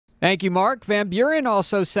Thank you, Mark. Van Buren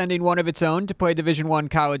also sending one of its own to play Division I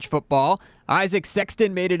college football. Isaac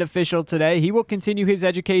Sexton made it official today. He will continue his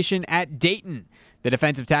education at Dayton. The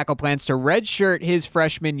defensive tackle plans to redshirt his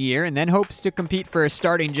freshman year and then hopes to compete for a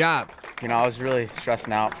starting job. I was really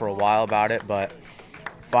stressing out for a while about it, but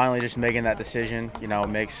finally just making that decision,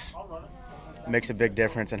 makes a big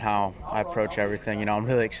difference in how I approach everything. I'm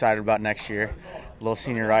really excited about next year. A little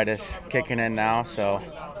senioritis kicking in now, so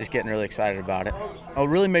just getting really excited about it. It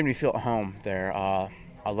really made me feel at home there. I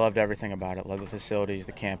loved everything about it. Loved the facilities,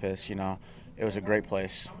 the campus, It was a great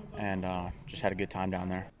place, and just had a good time down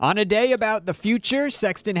there. On a day about the future,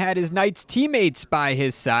 Sexton had his Knights teammates by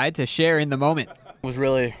his side to share in the moment. It was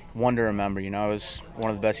really one to remember. It was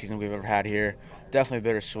one of the best seasons we've ever had here. Definitely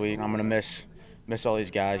bittersweet. I'm going to miss all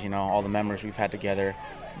these guys, all the memories we've had together.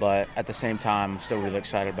 But at the same time, I'm still really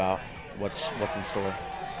excited about what's in store.